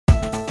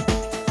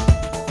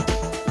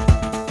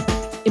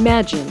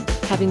Imagine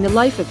having the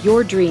life of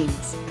your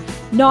dreams.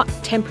 Not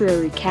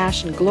temporary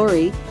cash and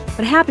glory,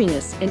 but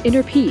happiness and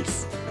inner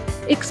peace.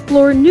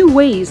 Explore new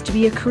ways to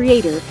be a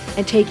creator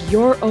and take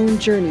your own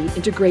journey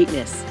into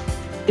greatness.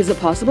 Is it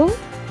possible?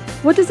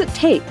 What does it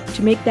take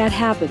to make that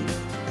happen?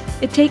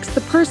 It takes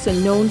the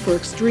person known for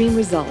extreme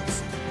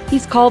results.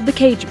 He's called the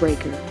cage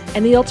breaker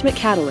and the ultimate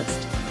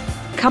catalyst.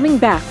 Coming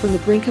back from the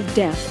brink of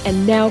death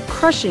and now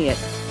crushing it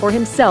for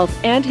himself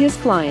and his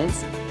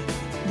clients,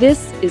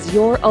 this is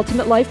Your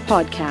Ultimate Life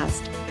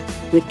Podcast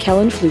with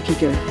Kellan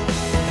Fluckiger.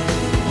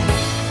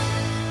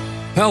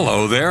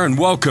 Hello there, and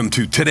welcome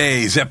to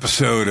today's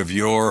episode of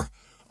Your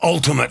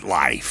Ultimate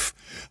Life.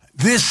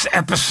 This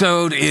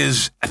episode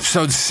is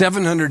episode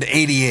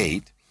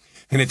 788,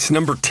 and it's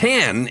number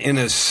 10 in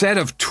a set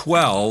of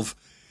 12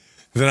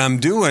 that I'm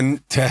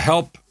doing to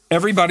help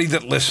everybody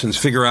that listens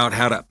figure out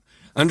how to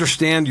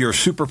understand your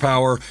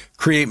superpower,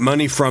 create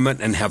money from it,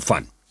 and have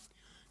fun.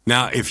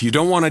 Now, if you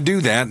don't want to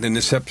do that, then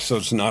this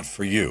episode's not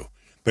for you.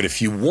 But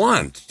if you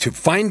want to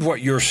find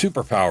what your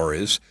superpower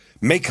is,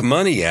 make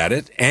money at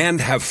it, and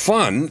have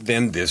fun,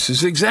 then this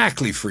is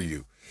exactly for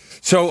you.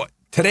 So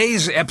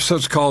today's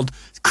episode's called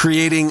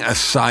Creating a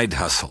Side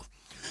Hustle.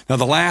 Now,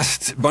 the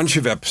last bunch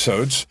of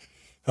episodes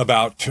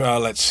about,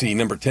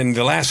 number 10,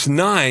 the last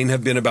 9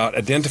 have been about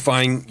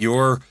identifying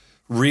your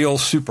real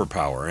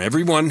superpower.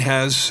 Everyone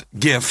has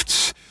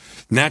gifts,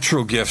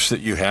 natural gifts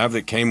that you have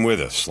that came with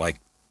us, like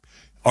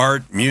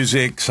art,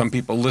 music. Some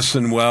people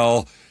listen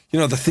well. You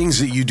know, the things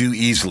that you do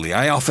easily.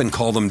 I often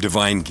call them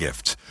divine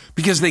gifts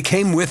because they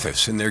came with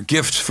us and they're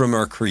gifts from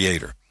our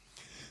Creator.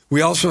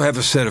 We also have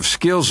a set of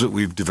skills that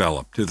we've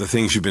developed to the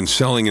things you've been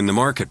selling in the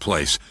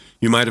marketplace.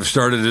 You might have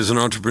started as an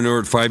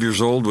entrepreneur at 5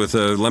 years old with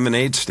a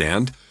lemonade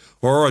stand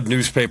or a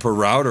newspaper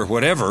route or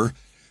whatever,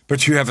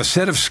 but you have a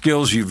set of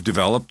skills you've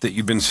developed that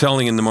you've been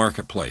selling in the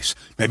marketplace.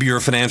 Maybe you're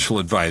a financial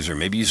advisor.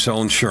 Maybe you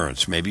sell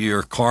insurance. Maybe you're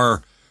a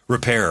car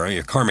repair,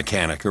 a car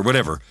mechanic or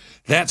whatever.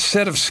 That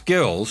set of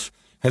skills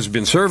has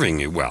been serving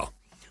you well.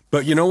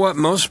 But you know what?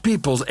 Most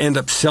people end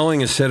up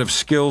selling a set of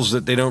skills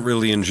that they don't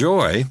really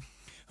enjoy.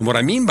 And what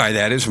I mean by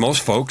that is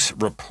most folks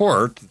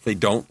report that they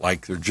don't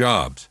like their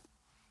jobs.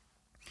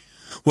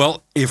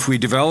 Well, if we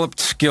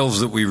developed skills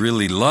that we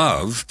really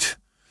loved,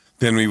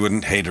 then we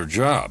wouldn't hate our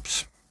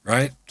jobs,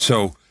 right?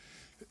 So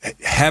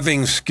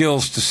having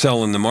skills to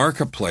sell in the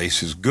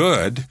marketplace is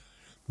good,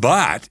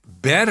 but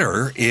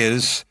better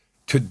is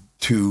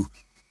to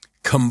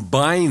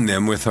combine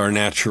them with our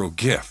natural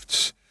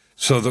gifts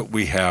so that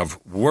we have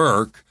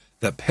work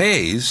that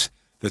pays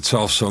that's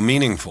also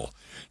meaningful.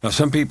 Now,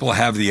 some people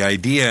have the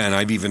idea, and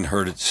I've even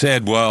heard it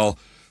said, well,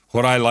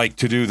 what I like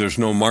to do, there's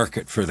no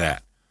market for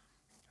that.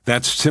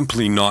 That's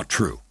simply not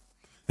true.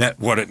 That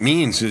what it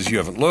means is you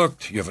haven't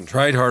looked, you haven't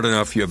tried hard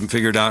enough, you haven't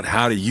figured out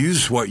how to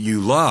use what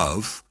you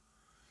love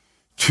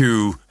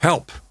to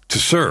help, to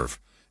serve.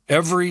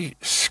 Every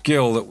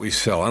skill that we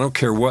sell, I don't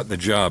care what the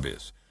job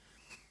is,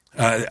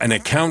 an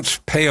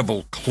accounts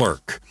payable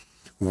clerk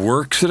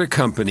works at a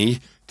company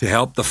to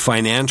help the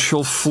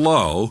financial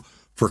flow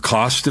for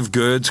cost of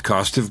goods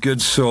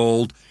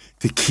sold,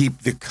 to keep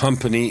the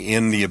company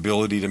in the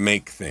ability to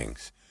make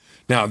things.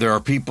 Now, there are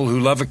people who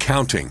love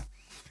accounting.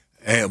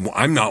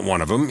 I'm not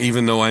one of them,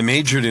 even though I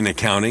majored in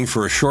accounting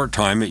for a short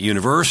time at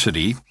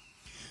university,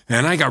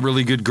 and I got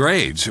really good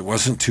grades. It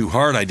wasn't too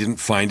hard. I didn't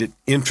find it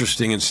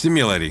interesting and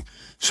stimulating,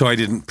 so I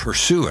didn't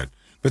pursue it.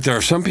 But there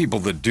are some people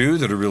that do,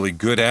 that are really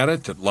good at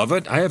it, that love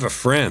it. I have a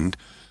friend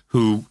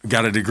who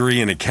got a degree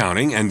in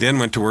accounting and then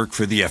went to work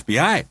for the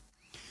FBI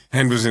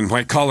and was in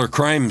white-collar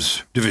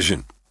crimes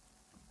division.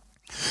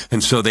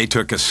 And so they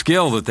took a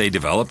skill that they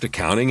developed,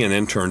 accounting, and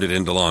then turned it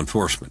into law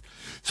enforcement.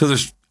 So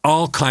there's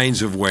all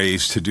kinds of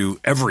ways to do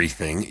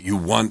everything you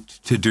want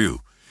to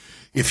do.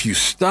 If you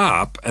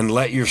stop and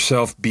let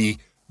yourself be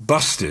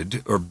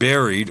busted or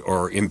buried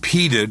or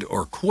impeded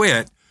or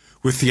quit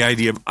with the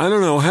idea of, I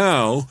don't know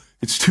how,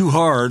 it's too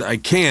hard, I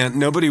can't,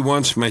 nobody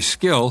wants my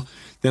skill,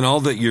 then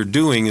all that you're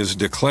doing is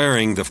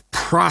declaring the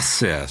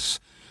process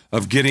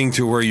of getting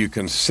to where you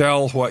can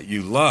sell what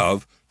you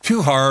love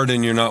too hard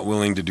and you're not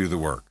willing to do the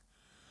work.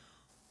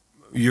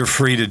 You're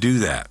free to do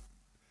that.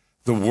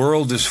 The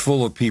world is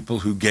full of people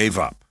who gave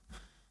up.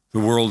 The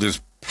world is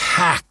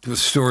packed with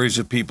stories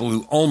of people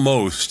who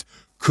almost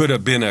could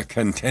have been a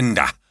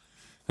contender.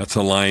 That's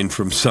a line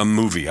from some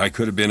movie. I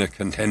could have been a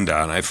contender,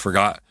 and I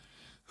forgot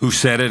who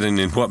said it and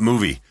in what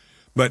movie.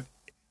 But,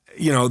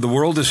 you know, the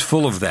world is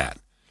full of that.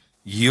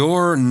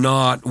 You're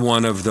not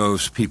one of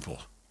those people.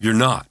 You're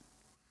not.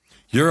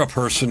 You're a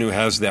person who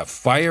has that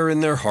fire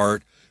in their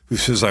heart, who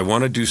says, I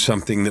want to do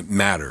something that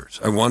matters.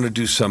 I want to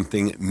do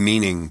something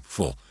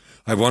meaningful.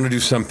 I want to do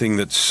something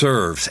that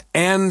serves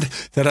and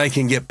that I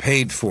can get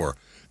paid for.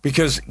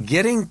 Because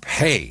getting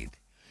paid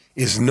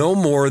is no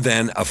more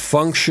than a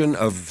function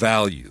of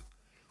value.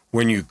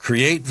 When you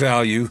create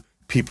value,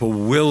 people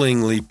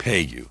willingly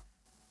pay you.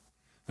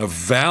 Now,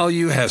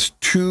 value has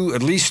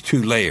at least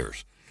two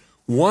layers.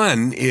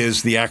 One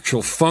is the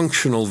actual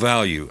functional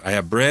value. I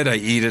have bread, I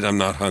eat it, I'm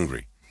not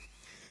hungry.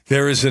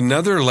 There is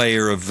another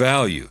layer of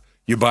value.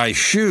 You buy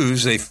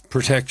shoes, they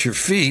protect your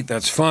feet,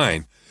 that's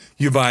fine.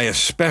 You buy a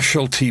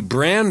specialty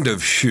brand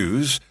of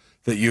shoes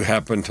that you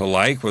happen to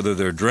like, whether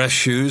they're dress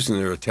shoes and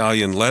they're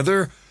Italian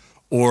leather,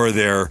 or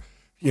they're,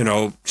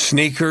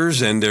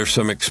 sneakers and there's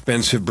some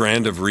expensive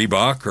brand of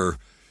Reebok or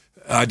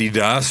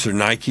Adidas or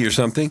Nike or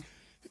something.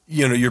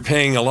 You're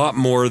paying a lot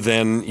more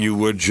than you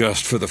would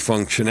just for the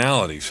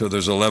functionality. So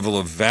there's a level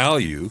of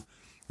value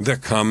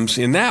that comes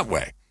in that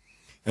way.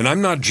 And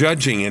I'm not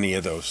judging any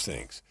of those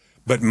things.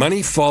 But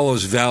money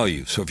follows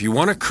value. So if you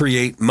want to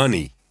create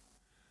money,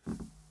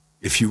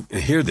 if you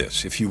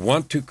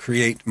want to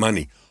create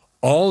money,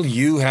 all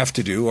you have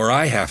to do, or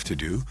I have to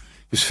do,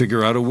 is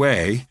figure out a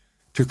way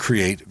to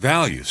create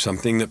value,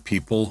 something that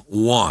people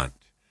want,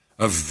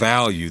 a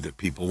value that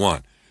people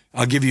want.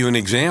 I'll give you an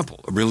example,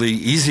 a really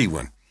easy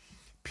one.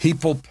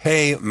 People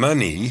pay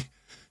money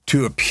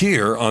to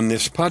appear on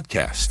this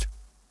podcast.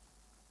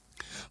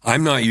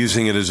 I'm not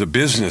using it as a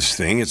business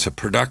thing. It's a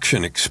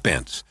production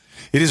expense.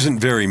 It isn't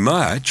very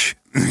much,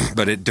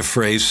 but it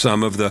defrays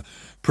some of the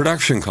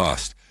production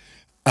cost.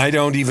 I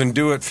don't even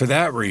do it for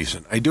that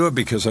reason. I do it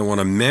because I want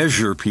to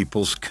measure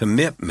people's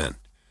commitment.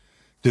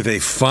 Do they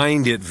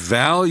find it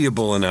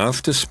valuable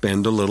enough to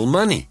spend a little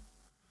money,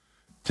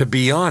 to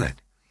be on it?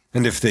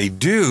 And if they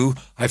do,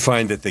 I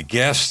find that the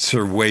guests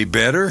are way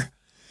better.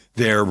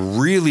 They're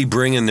really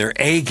bringing their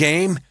A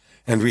game,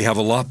 and we have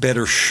a lot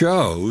better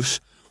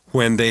shows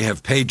when they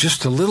have paid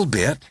just a little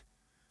bit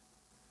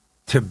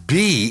to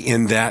be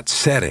in that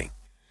setting.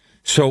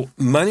 So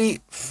money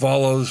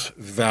follows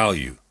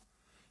value.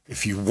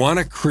 If you want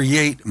to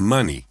create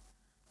money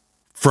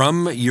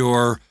from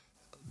your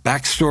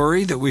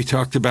backstory that we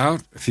talked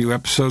about a few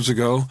episodes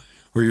ago,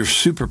 or your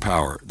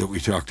superpower that we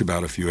talked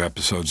about a few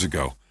episodes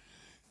ago,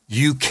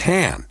 you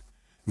can.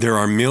 There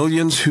are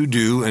millions who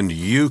do, and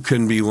you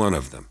can be one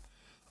of them.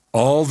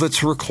 All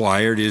that's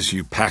required is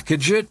you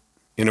package it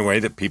in a way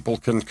that people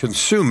can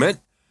consume it,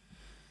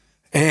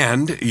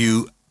 and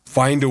you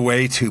find a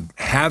way to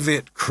have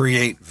it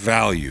create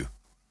value.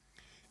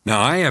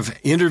 Now, I have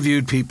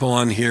interviewed people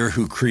on here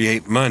who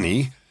create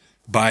money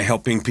by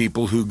helping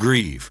people who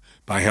grieve,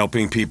 by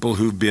helping people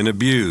who've been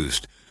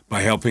abused,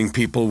 by helping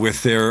people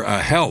with their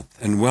health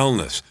and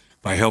wellness,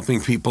 by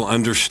helping people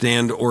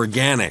understand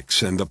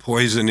organics and the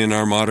poison in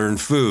our modern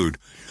food,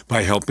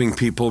 by helping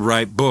people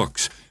write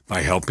books,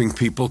 by helping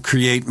people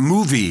create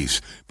movies,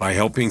 by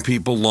helping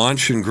people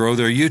launch and grow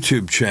their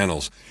YouTube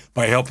channels,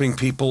 by helping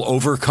people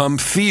overcome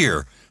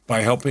fear,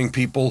 by helping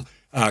people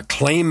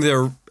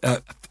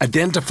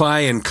identify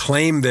and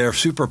claim their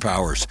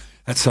superpowers.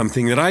 That's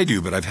something that I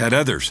do, but I've had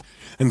others.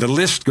 And the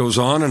list goes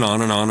on and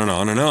on and on and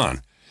on and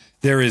on.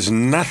 There is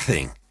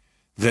nothing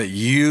that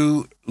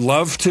you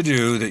love to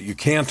do that you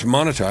can't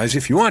monetize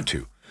if you want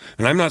to.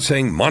 And I'm not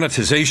saying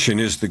monetization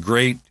is the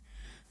great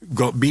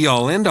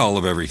be-all, end-all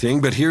of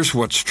everything, but here's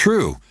what's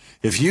true.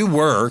 If you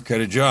work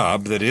at a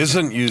job that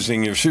isn't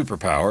using your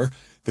superpower,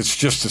 that's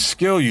just a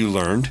skill you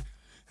learned,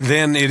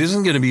 then it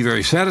isn't going to be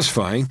very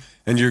satisfying,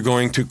 and you're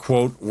going to,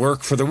 quote,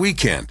 work for the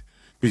weekend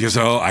because,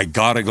 I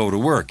gotta go to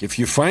work. If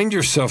you find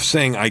yourself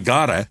saying, I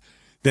gotta,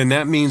 then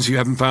that means you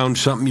haven't found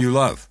something you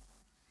love.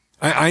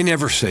 I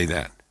never say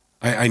that.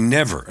 I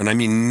never, and I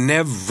mean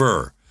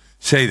never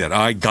say that.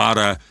 I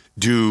gotta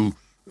do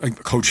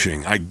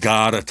coaching. I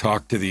gotta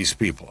talk to these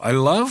people. I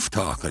love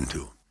talking to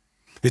them.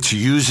 It's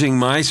using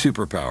my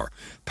superpower,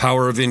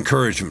 power of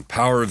encouragement,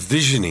 power of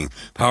visioning,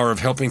 power of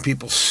helping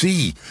people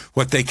see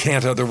what they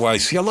can't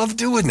otherwise see. I love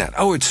doing that.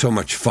 Oh, it's so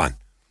much fun.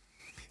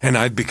 And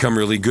I've become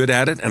really good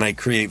at it, and I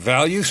create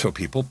value so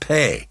people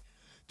pay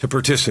to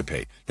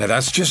participate. Now,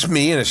 that's just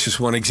me, and it's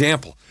just one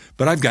example.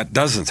 But I've got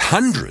dozens,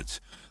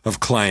 hundreds of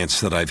clients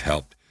that I've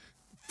helped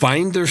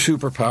find their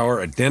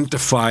superpower,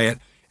 identify it,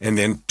 and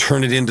then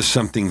turn it into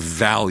something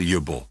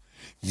valuable.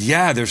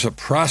 Yeah, there's a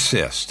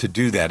process to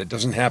do that. It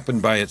doesn't happen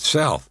by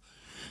itself.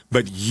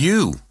 But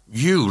you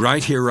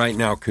right here, right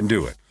now can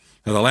do it.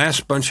 Now, the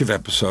last bunch of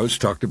episodes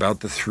talked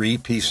about the 3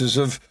 pieces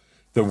of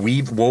the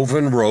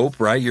woven rope,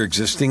 right? Your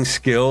existing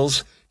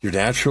skills, your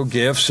natural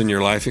gifts, and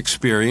your life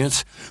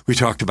experience. We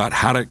talked about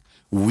how to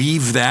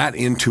weave that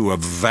into a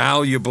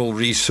valuable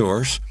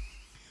resource.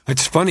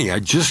 It's funny, I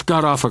just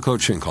got off a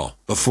coaching call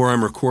before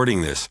I'm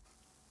recording this,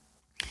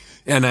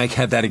 and I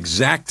had that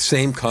exact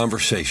same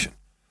conversation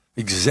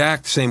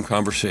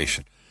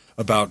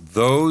about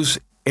those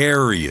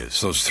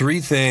areas, those 3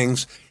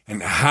 things,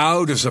 and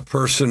how does that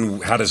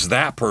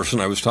person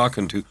I was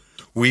talking to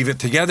weave it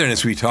together? And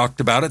as we talked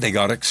about it, they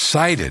got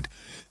excited.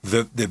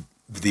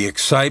 The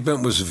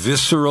excitement was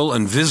visceral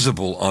and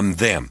visible on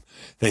them.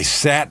 They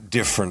sat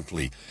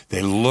differently.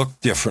 They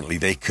looked differently.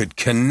 They could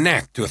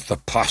connect with the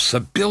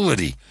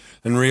possibility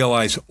and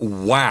realize,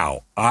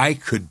 wow, I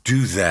could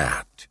do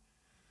that.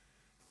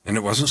 And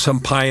it wasn't some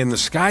pie in the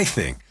sky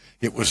thing.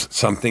 It was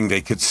something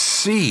they could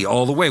see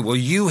all the way. Well,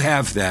 you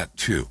have that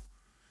too.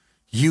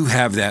 You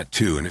have that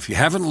too. And if you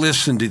haven't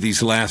listened to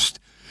these last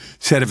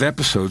set of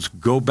episodes,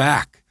 go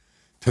back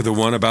to the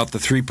one about the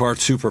 3-part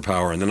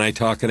superpower. And then I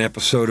talk an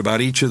episode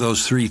about each of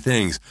those 3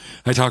 things.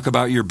 I talk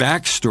about your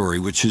backstory,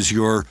 which is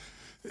your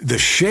the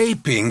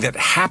shaping that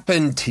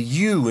happened to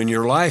you in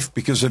your life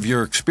because of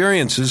your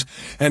experiences,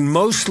 and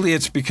mostly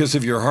it's because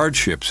of your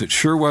hardships. It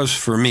sure was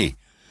for me.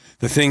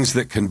 The things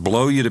that can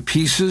blow you to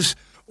pieces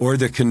or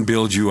that can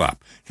build you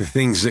up. The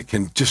things that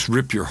can just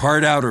rip your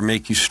heart out or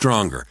make you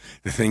stronger.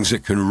 The things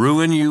that can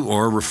ruin you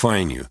or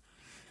refine you.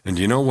 And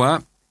you know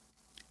what?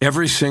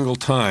 Every single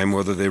time,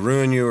 whether they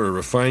ruin you or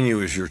refine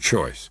you is your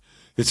choice.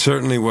 It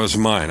certainly was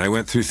mine. I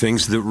went through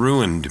things that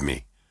ruined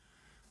me,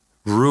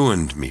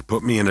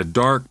 put me in a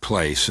dark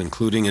place,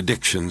 including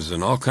addictions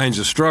and all kinds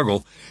of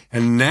struggle.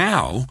 And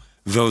now,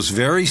 those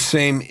very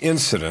same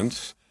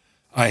incidents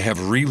I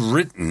have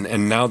rewritten,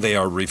 and now they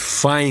are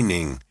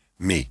refining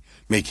me,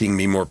 making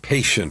me more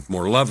patient,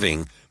 more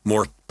loving,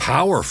 more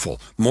powerful,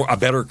 a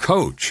better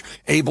coach,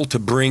 able to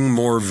bring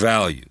more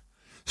value.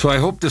 So I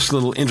hope this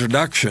little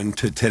introduction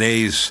to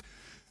today's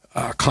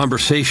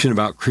conversation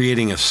about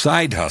creating a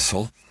side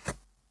hustle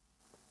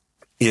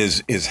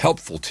is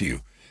helpful to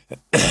you.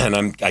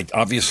 And I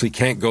obviously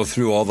can't go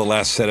through all the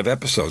last set of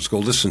episodes. Go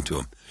listen to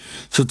them.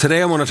 So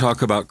today I want to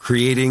talk about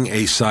creating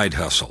a side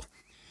hustle.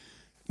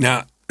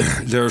 Now,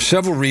 there are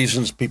several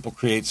reasons people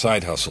create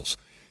side hustles.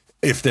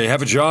 If they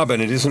have a job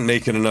and it isn't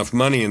making enough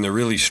money and they're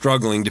really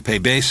struggling to pay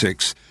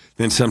basics,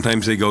 then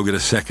sometimes they go get a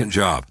second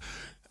job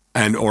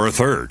or a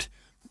third.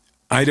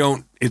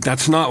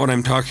 That's not what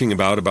I'm talking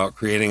about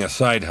creating a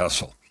side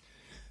hustle.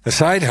 A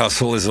side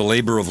hustle is a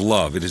labor of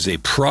love. It is a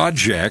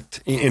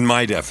project, in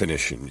my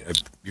definition.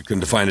 You can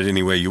define it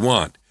any way you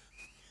want.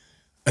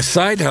 A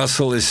side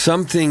hustle is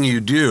something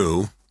you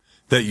do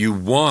that you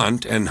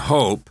want and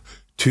hope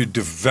to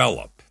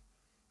develop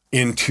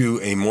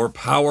into a more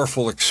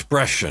powerful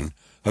expression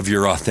of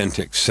your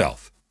authentic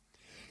self.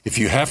 If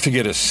you have to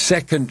get a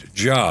second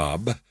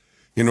job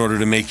in order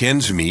to make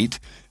ends meet,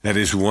 that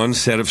is one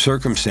set of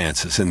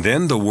circumstances. And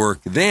then the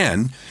work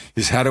then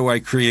is, how do I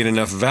create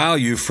enough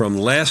value from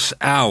less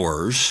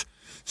hours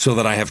so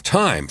that I have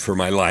time for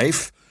my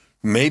life,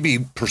 maybe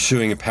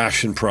pursuing a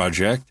passion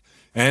project,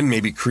 and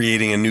maybe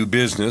creating a new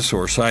business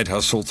or side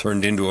hustle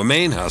turned into a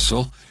main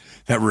hustle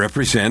that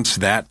represents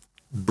that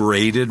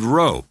braided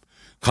rope,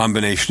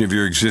 combination of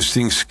your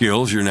existing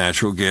skills, your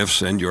natural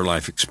gifts, and your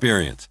life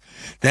experience.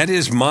 That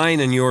is mine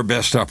and your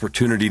best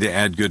opportunity to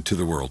add good to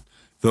the world.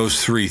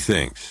 Those three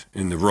things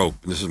in the rope.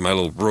 This is my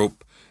little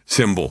rope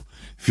symbol.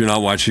 If you're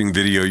not watching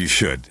video, you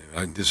should.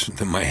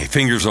 My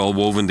fingers all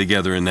woven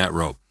together in that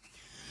rope.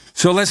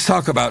 So let's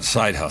talk about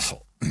side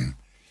hustle.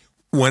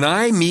 When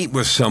I meet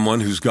with someone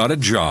who's got a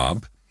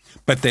job,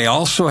 but they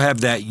also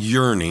have that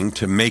yearning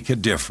to make a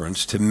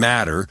difference, to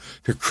matter,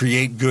 to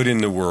create good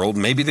in the world.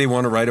 Maybe they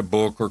want to write a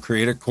book or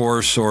create a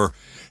course or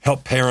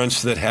help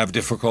parents that have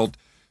difficult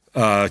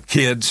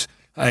kids.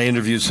 I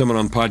interviewed someone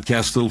on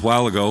podcast a little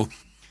while ago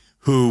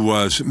who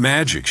was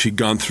magic. She'd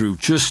gone through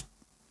just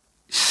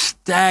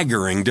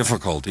staggering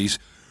difficulties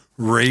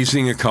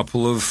raising a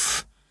couple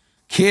of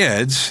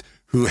kids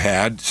who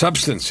had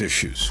substance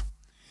issues.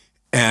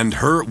 And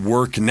her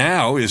work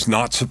now is,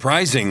 not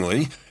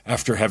surprisingly,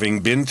 after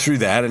having been through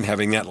that and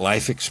having that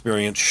life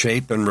experience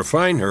shape and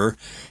refine her,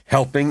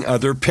 helping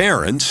other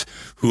parents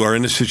who are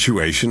in a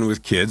situation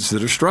with kids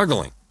that are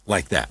struggling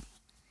like that.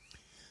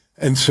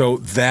 And so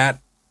that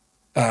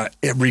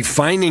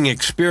refining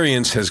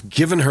experience has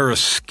given her a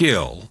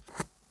skill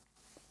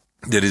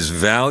that is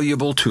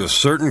valuable to a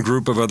certain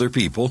group of other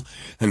people.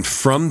 And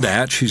from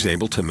that, she's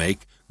able to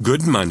make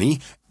good money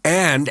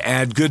and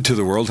add good to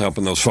the world,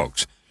 helping those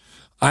folks.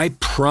 I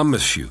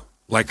promise you,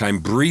 like I'm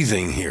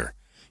breathing here,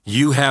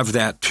 you have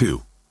that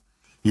too.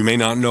 You may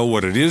not know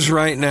what it is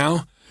right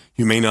now.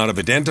 You may not have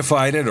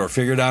identified it or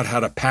figured out how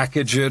to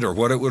package it or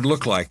what it would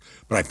look like,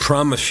 but I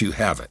promise you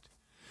have it.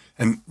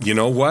 And you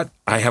know what?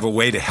 I have a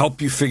way to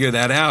help you figure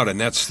that out, and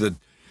that's the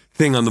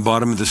thing on the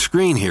bottom of the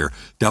screen here,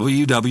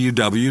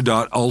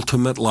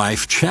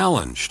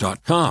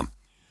 www.ultimatelifechallenge.com.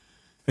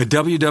 At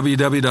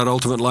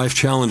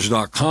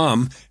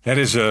www.ultimatelifechallenge.com, that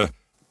is a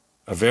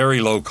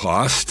very low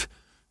cost,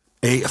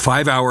 a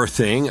 5-hour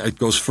thing. It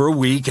goes for a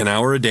week, an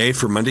hour a day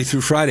for Monday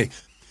through Friday.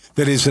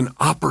 That is an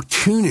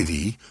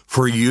opportunity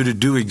for you to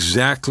do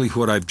exactly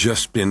what I've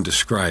just been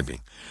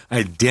describing.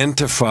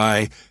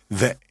 Identify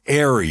the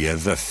area,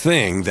 the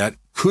thing that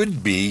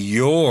could be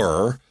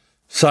your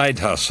side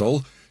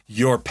hustle,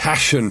 your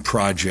passion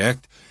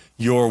project,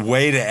 your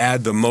way to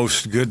add the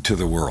most good to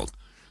the world.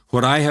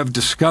 What I have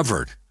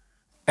discovered,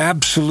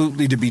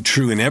 absolutely to be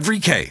true in every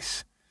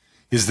case,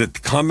 is that the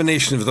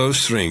combination of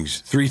those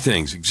three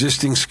things,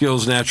 existing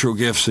skills, natural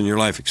gifts, and your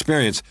life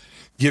experience,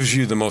 gives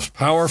you the most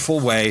powerful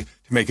way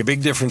to make a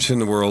big difference in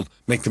the world,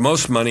 make the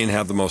most money, and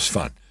have the most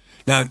fun.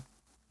 Now,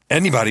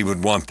 anybody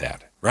would want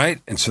that, right?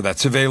 And so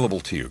that's available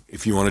to you.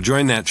 If you want to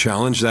join that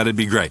challenge, that'd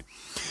be great.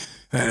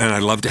 And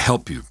I'd love to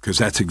help you, because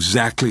that's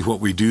exactly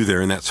what we do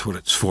there, and that's what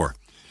it's for.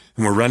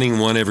 And we're running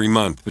one every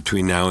month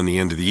between now and the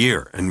end of the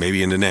year, and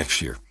maybe into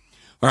next year.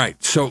 All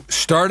right, so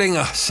starting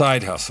a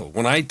side hustle.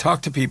 When I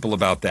talk to people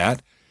about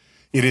that,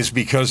 it is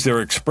because they're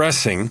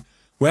expressing,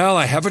 well,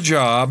 I have a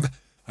job,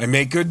 I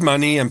make good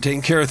money, I'm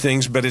taking care of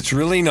things, but it's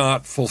really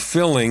not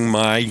fulfilling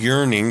my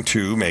yearning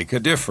to make a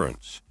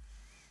difference.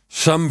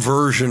 some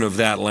version of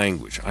that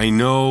language. I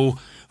know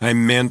I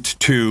meant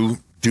to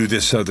do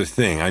this other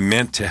thing. I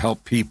meant to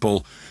help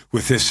people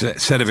with this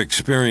set of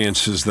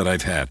experiences that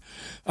I've had.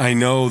 I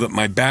know that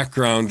my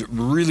background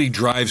really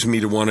drives me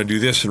to want to do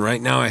this, and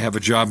right now I have a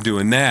job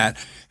doing that.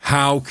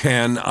 How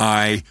can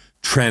I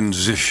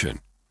transition?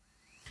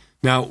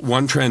 Now,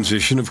 one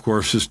transition, of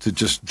course, is to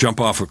just jump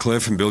off a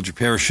cliff and build your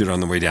parachute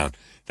on the way down.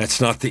 That's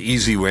not the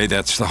easy way.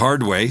 That's the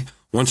hard way.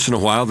 Once in a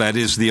while, that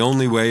is the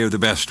only way or the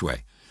best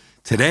way.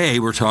 Today,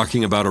 we're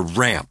talking about a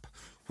ramp,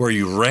 where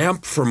you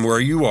ramp from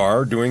where you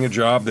are doing a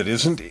job that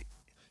isn't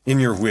in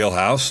your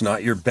wheelhouse,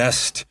 not your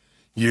best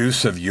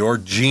use of your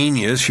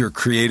genius, your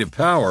creative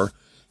power,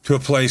 to a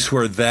place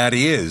where that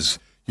is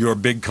your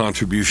big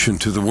contribution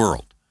to the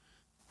world,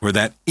 where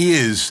that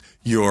is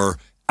your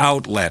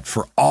outlet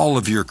for all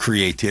of your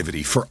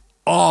creativity, for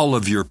all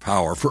of your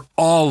power, for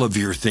all of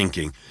your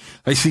thinking.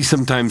 I see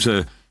sometimes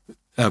a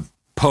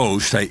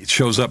post, it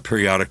shows up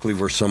periodically,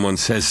 where someone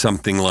says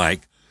something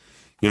like,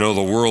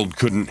 the world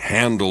couldn't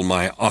handle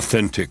my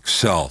authentic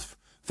self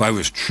if I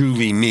was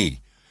truly me.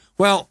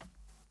 Well,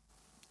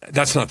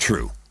 that's not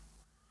true.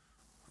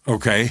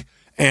 Okay?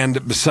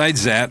 And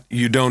besides that,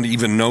 you don't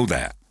even know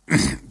that.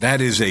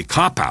 That is a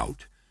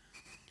cop-out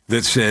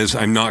that says,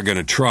 I'm not going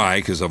to try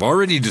because I've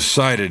already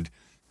decided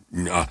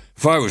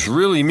if I was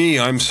really me,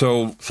 I'm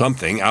so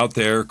something out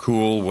there,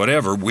 cool,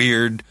 whatever,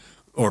 weird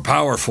or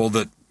powerful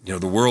that,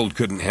 the world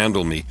couldn't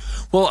handle me.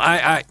 Well,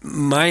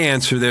 my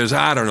answer there is,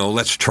 I don't know,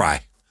 let's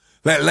try.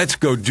 Let's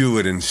go do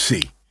it and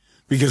see.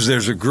 Because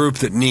there's a group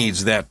that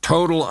needs that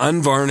total,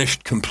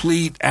 unvarnished,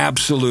 complete,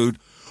 absolute,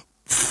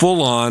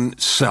 full-on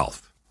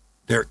self.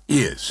 There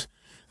is.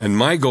 And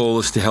my goal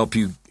is to help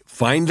you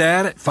find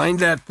that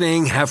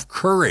thing, have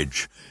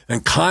courage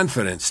and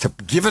confidence to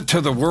give it to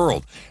the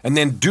world, and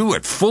then do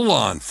it full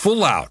on,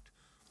 full out,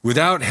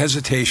 without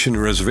hesitation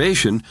or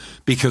reservation,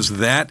 because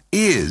that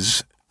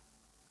is,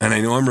 and I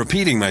know I'm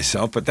repeating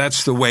myself, but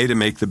that's the way to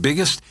make the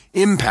biggest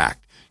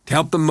impact, to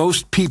help the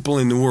most people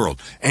in the world,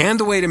 and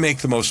the way to make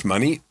the most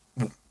money.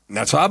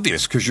 That's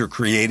obvious because you're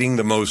creating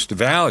the most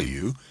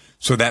value.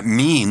 So that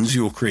means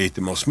you'll create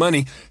the most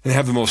money and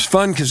have the most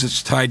fun because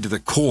it's tied to the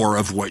core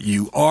of what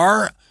you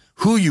are,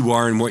 who you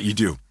are, and what you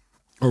do,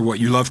 or what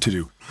you love to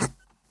do.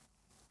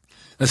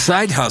 A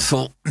side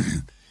hustle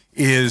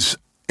is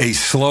a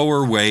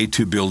slower way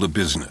to build a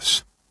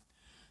business.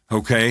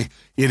 Okay?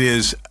 It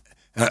is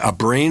a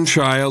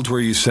brainchild where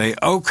you say,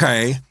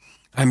 okay,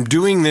 I'm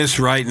doing this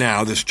right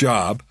now, this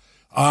job.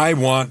 I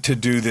want to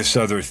do this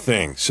other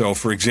thing. So,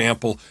 for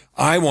example,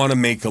 I want to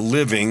make a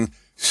living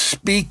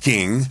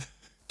speaking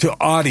to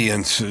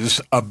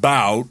audiences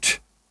about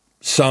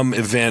some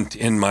event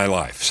in my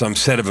life, some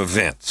set of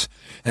events,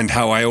 and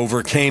how I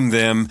overcame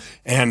them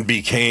and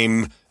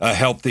became a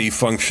healthy,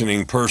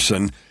 functioning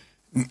person.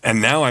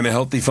 And now I'm a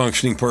healthy,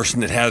 functioning person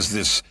that has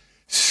this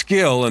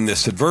skill and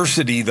this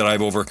adversity that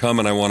I've overcome,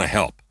 and I want to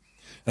help.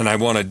 And I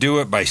want to do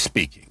it by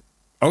speaking.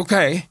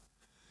 Okay,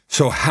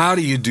 so how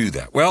do you do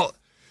that? Well,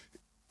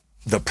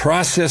 the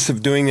process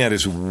of doing that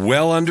is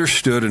well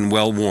understood and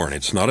well worn.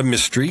 It's not a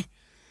mystery.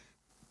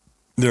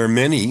 There are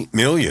many,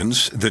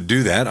 millions that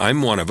do that.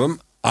 I'm one of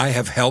them. I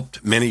have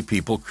helped many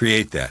people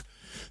create that.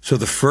 So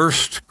the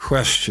first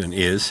question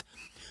is,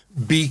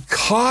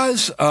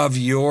 because of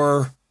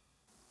your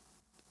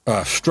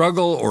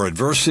struggle or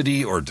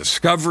adversity or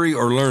discovery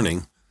or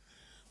learning,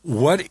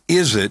 what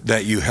is it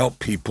that you help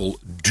people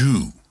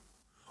do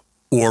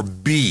or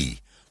be?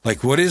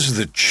 Like, what is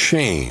the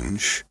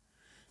change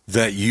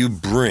that you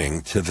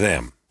bring to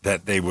them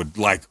that they would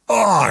like,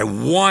 I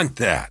want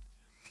that?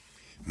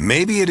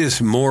 Maybe it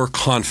is more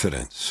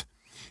confidence.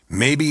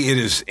 Maybe it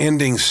is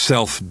ending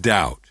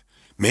self-doubt.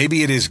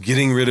 Maybe it is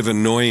getting rid of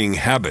annoying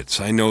habits.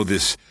 I know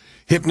this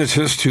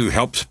hypnotist who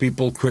helps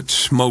people quit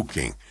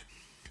smoking.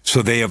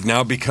 So they have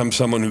now become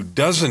someone who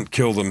doesn't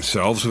kill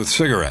themselves with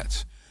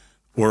cigarettes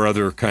or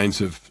other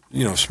kinds of,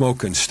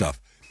 smoking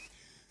stuff.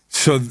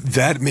 So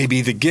that may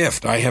be the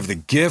gift. I have the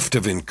gift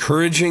of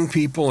encouraging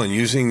people and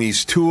using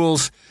these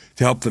tools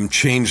to help them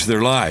change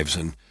their lives.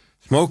 And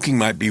smoking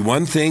might be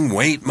one thing,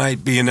 weight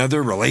might be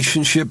another,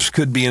 relationships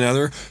could be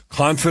another,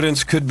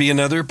 confidence could be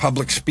another,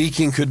 public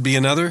speaking could be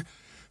another.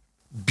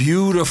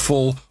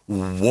 Beautiful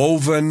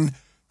woven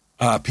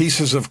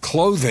pieces of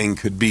clothing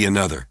could be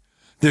another.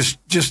 There's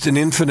just an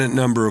infinite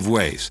number of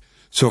ways.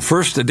 So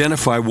first,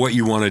 identify what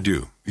you want to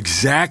do.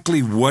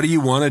 Exactly what do you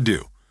want to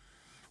do?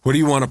 What do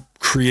you want to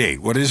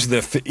create? What is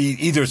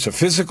either it's a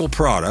physical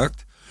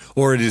product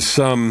or it is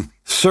some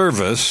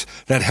service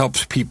that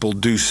helps people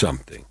do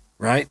something,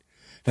 right?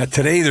 Now,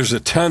 today there's a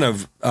ton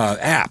of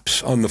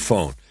apps on the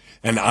phone.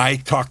 And I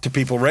talk to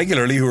people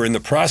regularly who are in the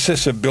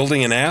process of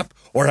building an app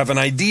or have an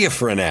idea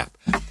for an app.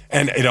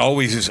 And it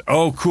always is,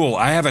 oh, cool,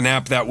 I have an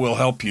app that will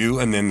help you.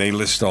 And then they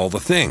list all the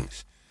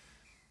things.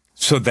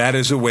 So that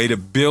is a way to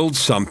build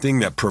something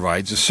that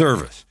provides a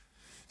service.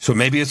 So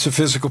maybe it's a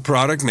physical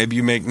product. Maybe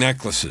you make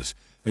necklaces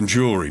and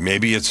jewelry.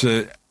 Maybe it's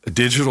a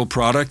digital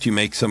product. You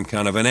make some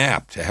kind of an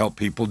app to help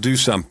people do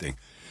something.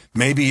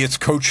 Maybe it's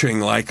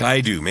coaching like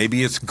I do.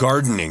 Maybe it's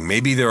gardening.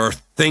 Maybe there are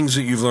things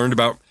that you've learned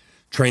about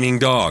training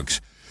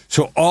dogs.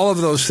 So all of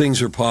those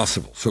things are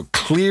possible. So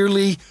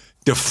clearly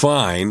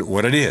define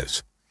what it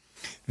is.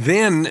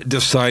 Then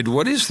decide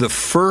what is the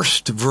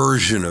first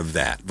version of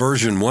that,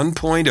 version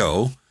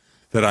 1.0,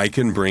 that I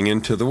can bring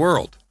into the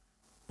world.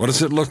 What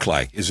does it look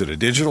like? Is it a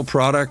digital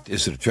product?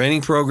 Is it a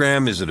training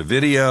program? Is it a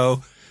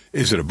video?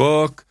 Is it a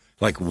book?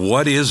 Like,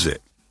 what is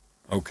it?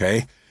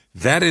 Okay,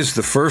 that is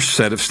the first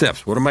set of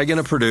steps. What am I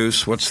going to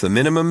produce? What's the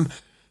minimum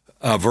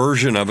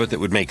version of it that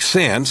would make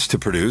sense to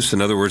produce?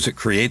 In other words, it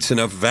creates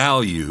enough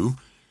value,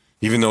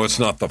 even though it's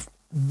not the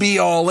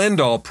be-all,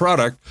 end-all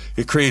product.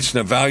 It creates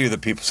enough value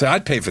that people say,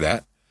 I'd pay for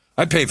that.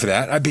 I'd pay for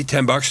that. I'd be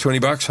 $10, $20,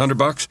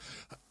 $100,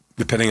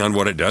 depending on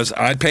what it does.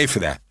 I'd pay for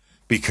that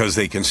because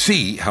they can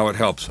see how it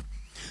helps them.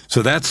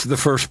 So that's the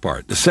first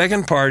part. The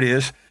second part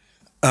is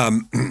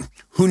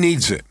who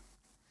needs it?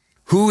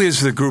 Who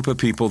is the group of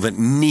people that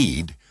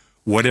need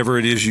whatever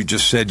it is you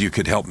just said you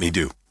could help me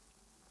do?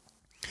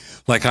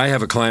 Like I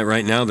have a client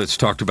right now that's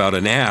talked about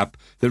an app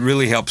that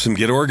really helps him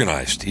get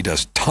organized. He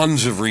does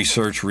tons of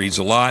research, reads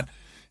a lot,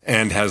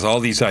 and has all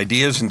these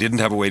ideas and didn't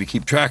have a way to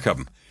keep track of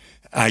them.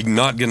 I'm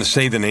not going to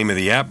say the name of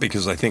the app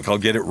because I think I'll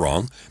get it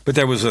wrong, but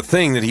there was a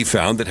thing that he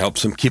found that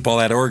helps him keep all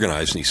that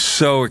organized, and he's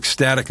so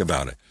ecstatic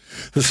about it.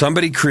 So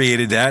somebody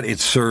created that. It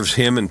serves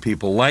him and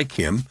people like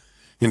him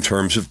in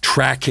terms of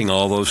tracking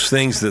all those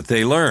things that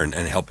they learn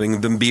and helping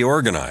them be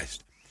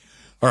organized.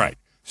 All right,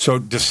 so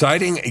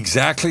deciding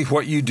exactly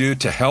what you do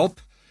to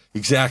help,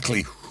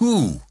 exactly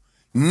who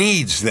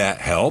needs that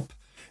help,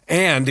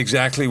 and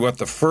exactly what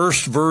the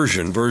first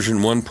version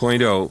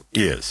 1.0,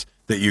 is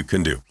that you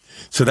can do.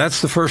 So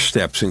that's the first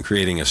steps in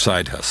creating a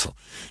side hustle.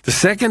 The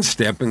second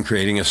step in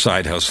creating a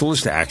side hustle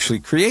is to actually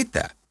create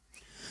that.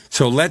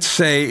 So let's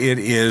say it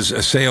is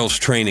a sales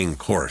training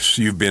course.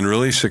 You've been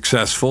really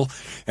successful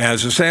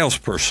as a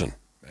salesperson.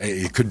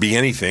 It could be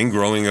anything,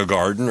 growing a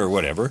garden or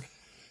whatever.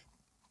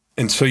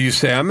 And so you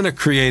say, I'm going to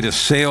create a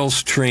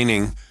sales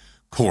training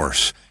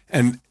course.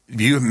 And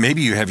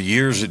maybe you have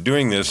years of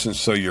doing this, and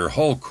so your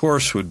whole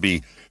course would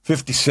be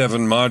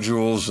 57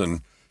 modules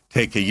and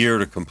take a year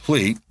to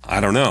complete. I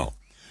don't know.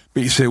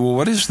 But you say, well,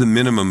 what is the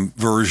minimum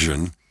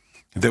version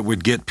that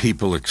would get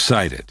people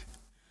excited?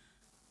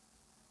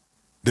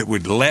 That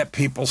would let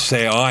people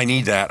say, oh, I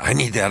need that, I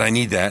need that, I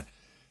need that.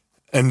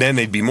 And then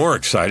they'd be more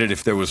excited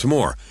if there was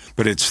more.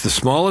 But it's the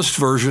smallest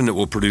version that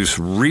will produce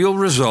real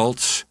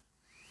results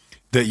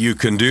that you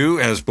can do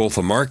as both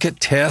a market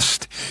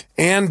test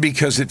and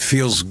because it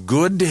feels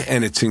good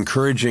and it's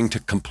encouraging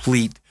to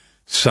complete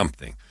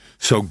something.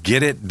 So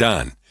get it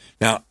done.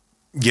 Now,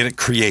 get it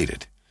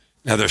created.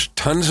 Now, there's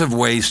tons of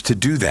ways to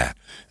do that.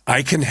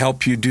 I can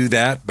help you do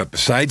that, but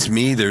besides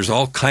me, there's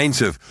all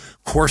kinds of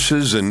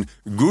courses and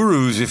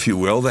gurus, if you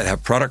will, that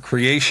have product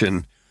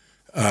creation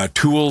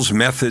tools,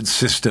 methods,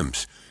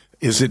 systems.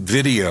 Is it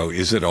video?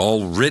 Is it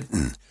all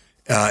written?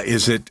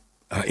 Is it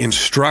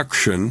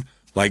instruction?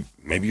 Like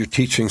maybe you're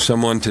teaching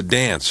someone to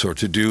dance or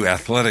to do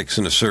athletics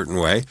in a certain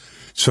way.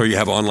 So you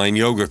have online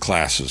yoga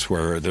classes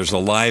where there's a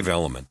live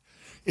element.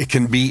 It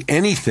can be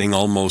anything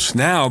almost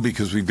now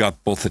because we've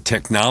got both the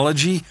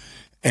technology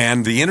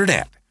and the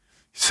internet.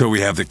 So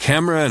we have the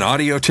camera and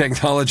audio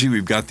technology.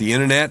 We've got the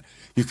internet.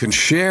 You can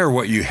share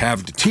what you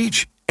have to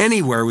teach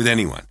anywhere with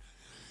anyone.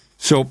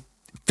 So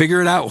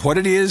figure it out, what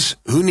it is,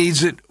 who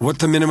needs it, what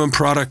the minimum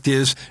product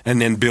is,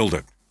 and then build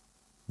it.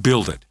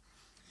 Build it.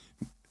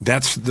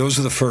 Those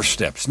are the first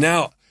steps.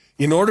 Now,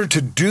 in order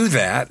to do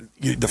that,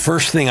 the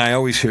first thing I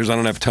always hear is, I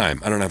don't have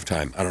time. I don't have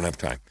time. I don't have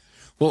time.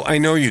 Well, I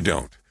know you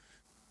don't.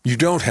 You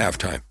don't have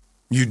time.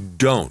 You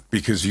don't,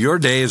 because your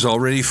day is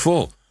already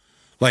full.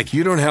 Like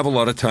you don't have a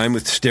lot of time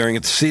with staring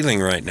at the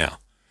ceiling right now.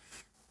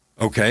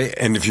 Okay?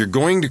 And if you're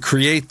going to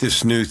create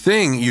this new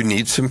thing, you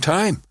need some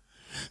time.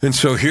 And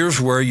so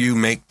here's where you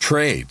make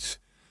trades.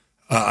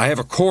 I have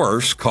a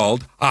course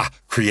called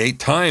Create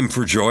Time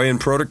for Joy and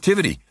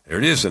Productivity. There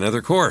it is,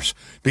 another course.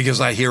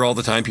 Because I hear all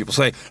the time people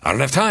say, I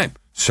don't have time.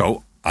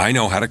 So I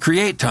know how to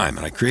create time.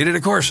 And I created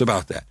a course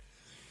about that.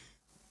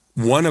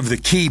 One of the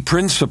key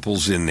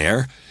principles in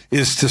there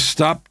is to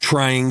stop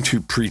trying to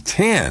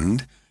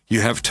pretend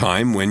you have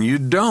time when you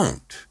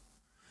don't.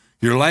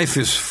 Your life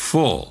is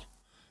full.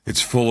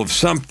 It's full of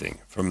something.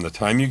 From the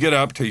time you get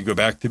up till you go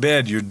back to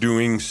bed, you're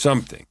doing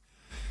something.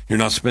 You're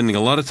not spending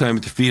a lot of time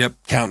with your feet up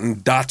counting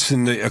dots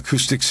in the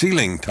acoustic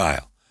ceiling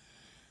tile.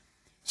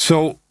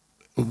 So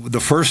the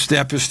first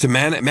step is to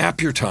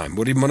map your time.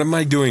 What am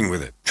I doing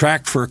with it?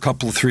 Track for a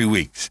couple of 3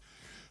 weeks.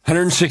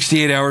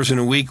 168 hours in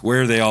a week,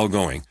 where are they all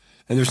going?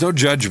 And there's no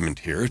judgment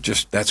here,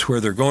 just that's where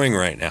they're going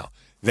right now.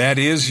 That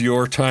is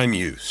your time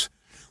use.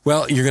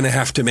 Well, you're going to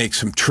have to make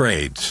some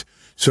trades.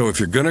 So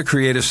if you're going to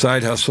create a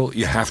side hustle,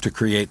 you have to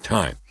create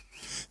time.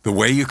 The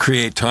way you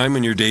create time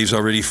when your day's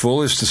already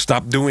full is to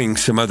stop doing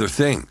some other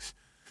things.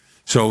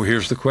 So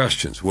here's the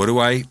questions. What do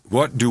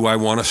I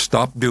want to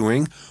stop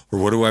doing, or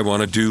what do I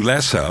want to do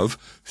less of,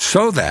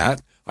 so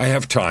that I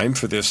have time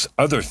for this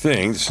other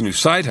thing, this new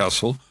side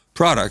hustle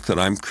product that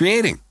I'm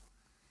creating?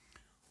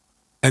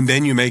 And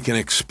then you make an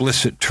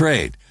explicit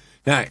trade.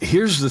 Now,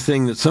 here's the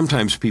thing that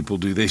sometimes people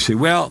do. They say,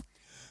 well,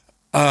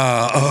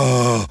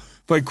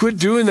 if I quit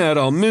doing that,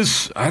 I'll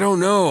miss, I don't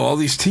know, all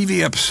these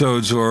TV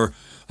episodes, or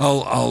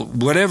I'll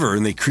whatever.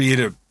 And they create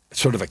a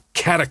sort of a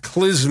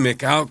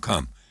cataclysmic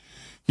outcome.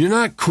 You're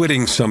not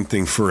quitting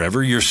something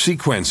forever. You're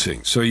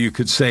sequencing. So you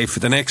could say for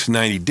the next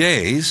 90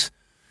 days,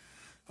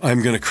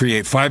 I'm going to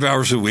create 5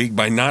 hours a week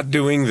by not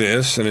doing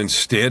this. And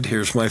instead,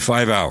 here's my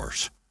 5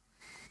 hours.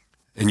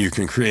 And you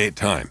can create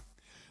time.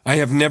 I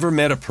have never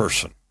met a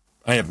person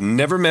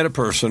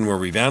where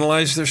we've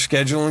analyzed their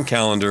schedule and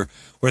calendar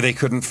where they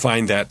couldn't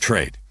find that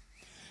trade.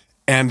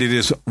 And it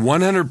is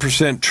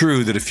 100%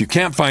 true that if you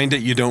can't find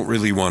it, you don't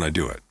really want to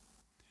do it.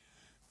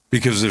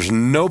 Because there's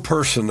no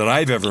person that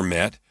I've ever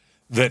met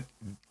that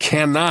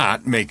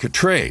cannot make a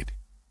trade.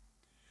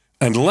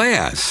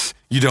 Unless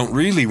you don't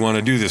really want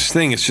to do this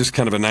thing. It's just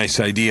kind of a nice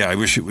idea. I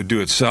wish it would do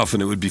itself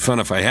and it would be fun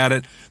if I had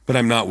it, but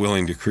I'm not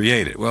willing to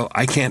create it. Well,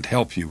 I can't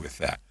help you with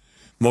that.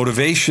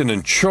 Motivation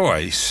and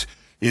choice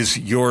is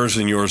yours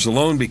and yours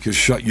alone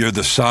because you're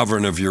the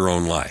sovereign of your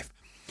own life.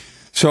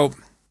 So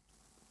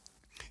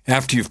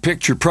after you've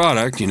picked your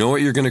product, you know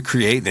what you're going to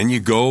create, then you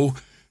go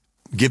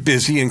get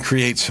busy and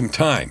create some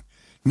time.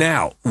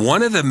 Now,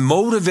 one of the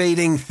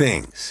motivating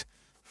things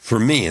for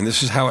me, and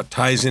this is how it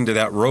ties into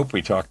that rope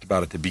we talked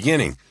about at the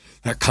beginning,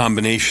 that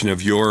combination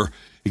of your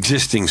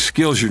existing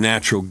skills, your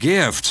natural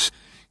gifts,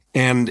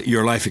 and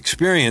your life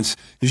experience,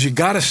 is you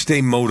got to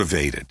stay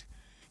motivated.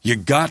 You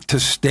got to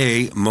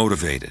stay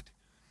motivated,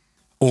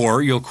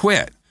 or you'll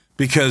quit,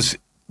 because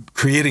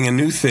creating a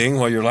new thing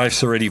while your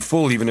life's already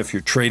full, even if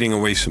you're trading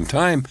away some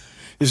time,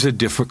 is a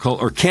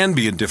difficult, or can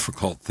be a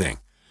difficult thing.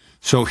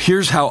 So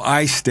here's how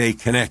I stay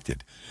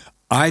connected.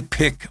 I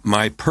pick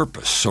my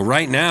purpose. So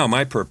right now,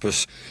 my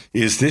purpose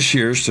is this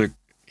year's to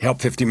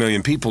help 50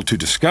 million people to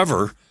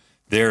discover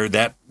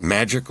that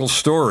magical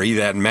story,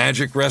 that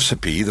magic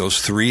recipe, those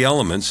three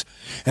elements,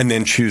 and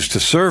then choose to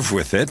serve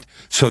with it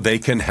so they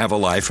can have a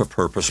life of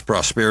purpose,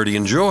 prosperity,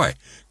 and joy.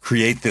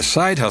 Create this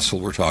side hustle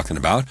we're talking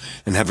about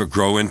and have it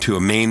grow into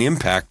a main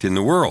impact in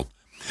the world.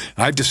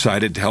 I've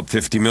decided to help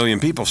 50 million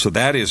people, so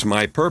that is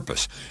my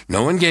purpose.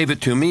 No one gave it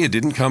to me. It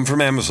didn't come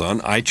from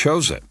Amazon. I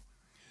chose it.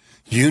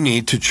 You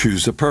need to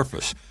choose a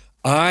purpose.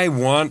 I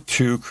want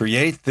to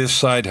create this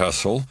side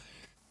hustle,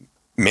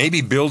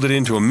 maybe build it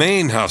into a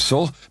main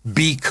hustle,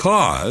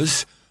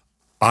 because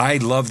I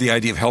love the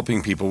idea of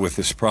helping people with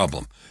this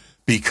problem,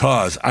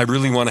 because I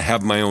really want to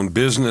have my own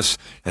business,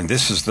 and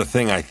this is the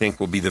thing I think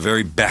will be the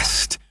very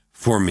best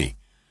for me.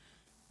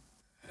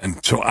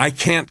 And so I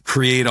can't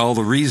create all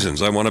the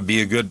reasons. I want to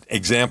be a good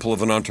example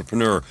of an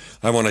entrepreneur.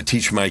 I want to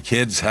teach my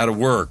kids how to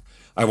work.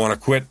 I want to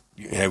quit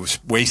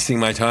wasting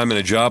my time in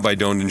a job I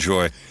don't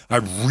enjoy. I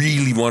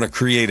really want to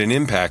create an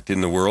impact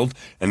in the world,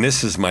 and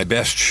this is my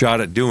best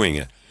shot at doing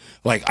it.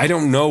 Like, I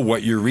don't know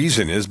what your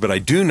reason is, but I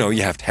do know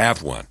you have to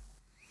have one.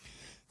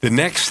 The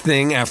next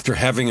thing after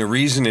having a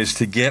reason is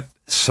to get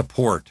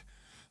support.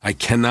 I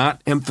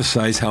cannot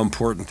emphasize how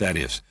important that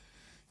is.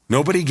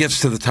 Nobody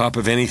gets to the top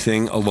of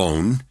anything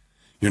alone.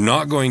 You're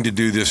not going to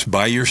do this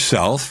by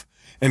yourself,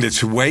 and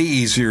it's way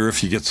easier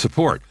if you get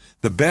support.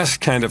 The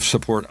best kind of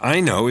support I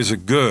know is a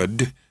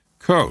good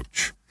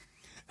coach.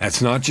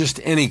 That's not just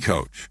any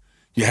coach.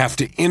 You have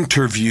to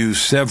interview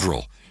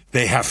several.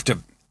 They have to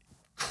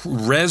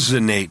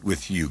resonate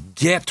with you,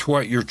 get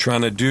what you're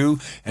trying to do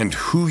and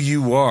who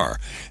you are,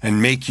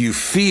 and make you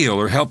feel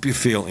or help you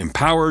feel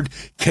empowered,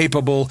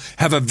 capable,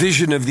 have a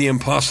vision of the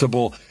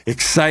impossible,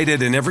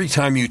 excited, and every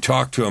time you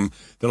talk to them,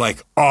 they're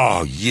like,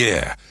 oh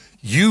yeah.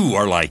 You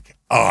are like,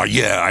 oh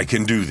yeah, I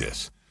can do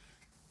this.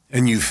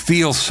 And you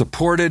feel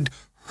supported,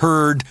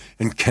 heard,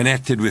 and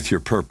connected with your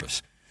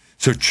purpose.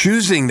 So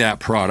choosing that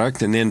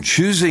product and then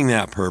choosing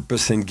that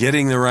purpose and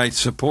getting the right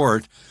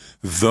support,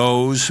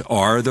 those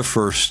are the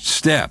first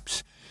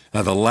steps.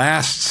 Now, the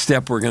last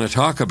step we're going to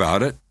talk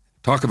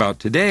about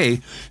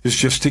today is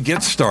just to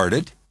get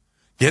started.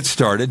 Get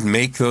started,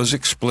 make those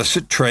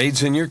explicit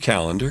trades in your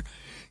calendar,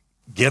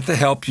 get the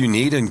help you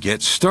need, and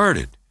get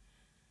started.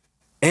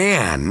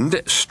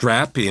 And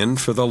strap in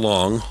for the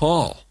long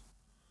haul.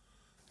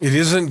 It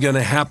isn't going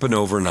to happen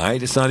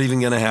overnight. It's not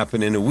even going to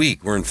happen in a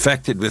week. We're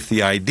infected with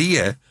the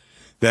idea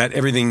that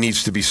everything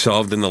needs to be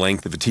solved in the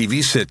length of a TV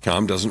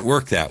sitcom. Doesn't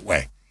work that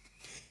way.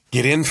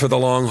 Get in for the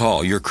long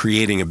haul. You're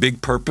creating a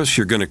big purpose.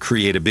 You're going to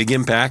create a big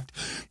impact.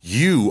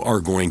 You are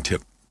going to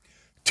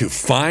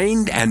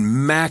find and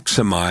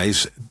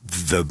maximize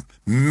the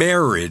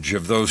marriage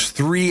of those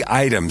three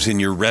items in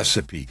your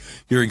recipe,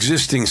 your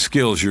existing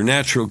skills, your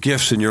natural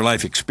gifts, and your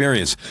life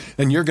experience,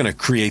 and you're going to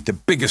create the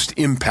biggest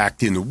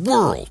impact in the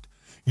world.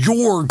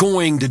 You're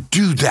going to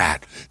do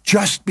that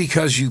just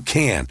because you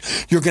can.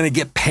 You're going to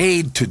get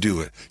paid to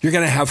do it. You're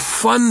going to have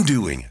fun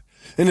doing it.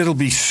 And it'll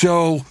be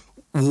so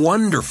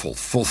wonderful,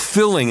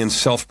 fulfilling, and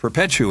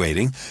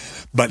self-perpetuating.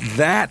 But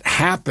that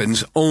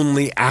happens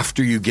only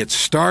after you get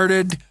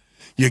started,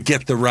 you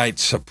get the right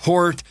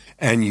support,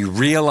 and you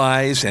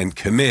realize and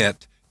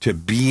commit to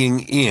being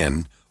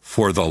in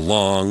for the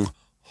long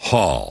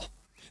haul.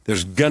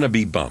 There's going to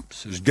be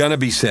bumps. There's going to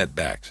be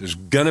setbacks. There's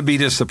going to be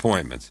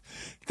disappointments.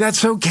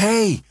 That's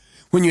okay.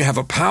 When you have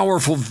a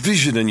powerful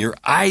vision and your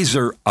eyes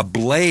are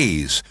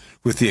ablaze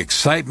with the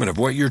excitement of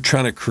what you're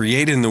trying to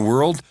create in the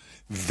world,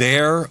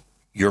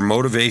 your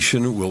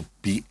motivation will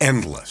be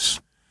endless.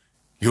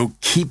 You'll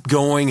keep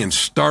going and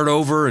start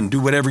over and do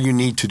whatever you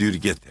need to do to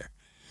get there.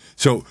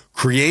 So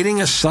creating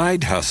a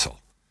side hustle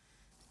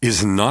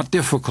is not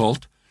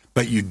difficult,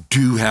 but you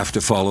do have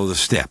to follow the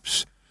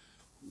steps.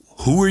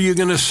 Who are you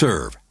going to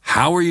serve?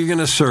 How are you going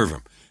to serve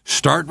them?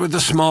 Start with a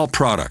small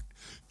product.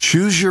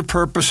 Choose your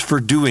purpose for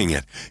doing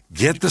it.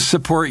 Get the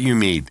support you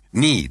need.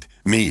 Get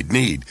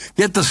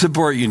the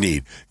support you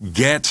need.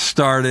 Get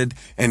started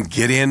and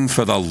get in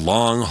for the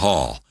long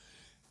haul.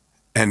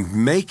 And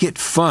make it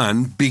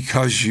fun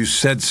because you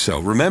said so.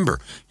 Remember,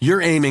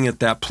 you're aiming at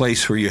that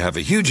place where you have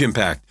a huge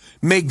impact,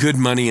 make good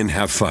money, and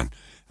have fun.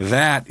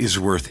 That is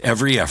worth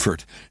every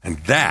effort, and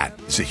that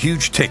is a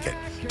huge ticket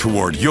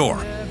toward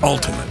your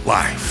ultimate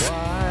life.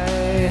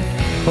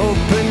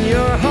 Open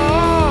your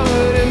heart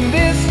and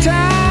this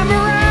time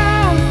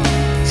around.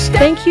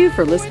 Thank you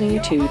for listening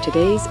to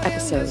today's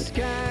episode.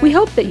 We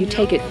hope that you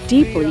take it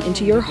deeply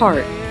into your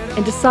heart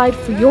and decide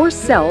for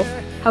yourself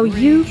how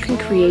you can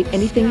create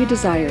anything you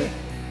desire.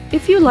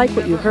 If you like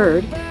what you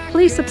heard,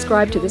 please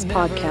subscribe to this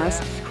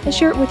podcast and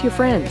share it with your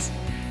friends.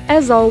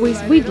 As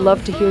always, we'd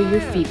love to hear your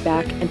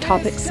feedback and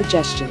topic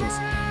suggestions.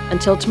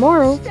 Until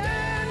tomorrow,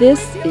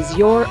 this is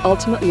Your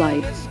Ultimate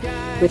Life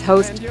with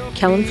host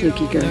Kellan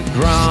Fluckiger.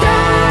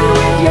 Stand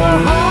with your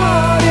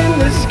heart in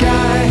the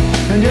sky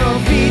and your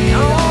feet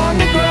on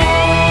the